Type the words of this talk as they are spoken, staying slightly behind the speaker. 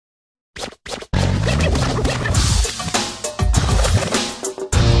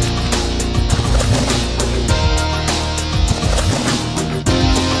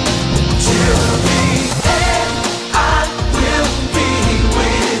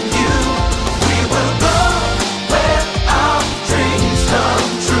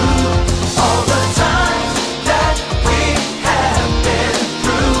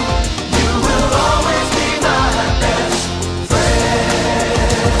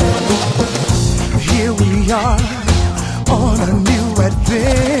are on a new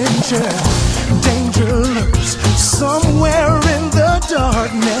adventure. Danger lurks somewhere in the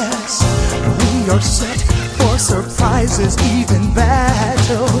darkness. We are set for surprises, even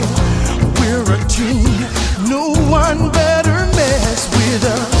battle. We're a team, no one better mess with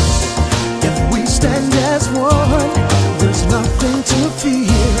us. If we stand as one, there's nothing to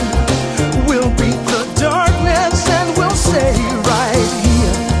fear. We'll beat the darkness and we'll stay right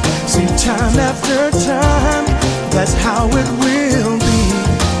here. See, time after time, that's how it will be.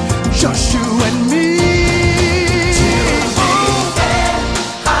 Just you and me.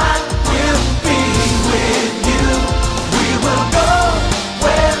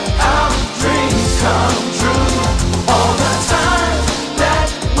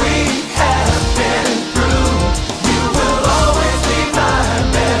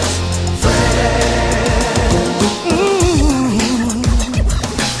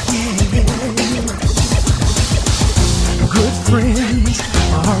 Friends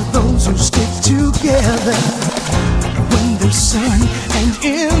are those who stick together when there's sun and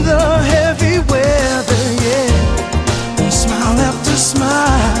in the heavy weather, yeah. And smile after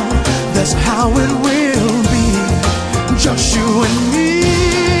smile, that's how it will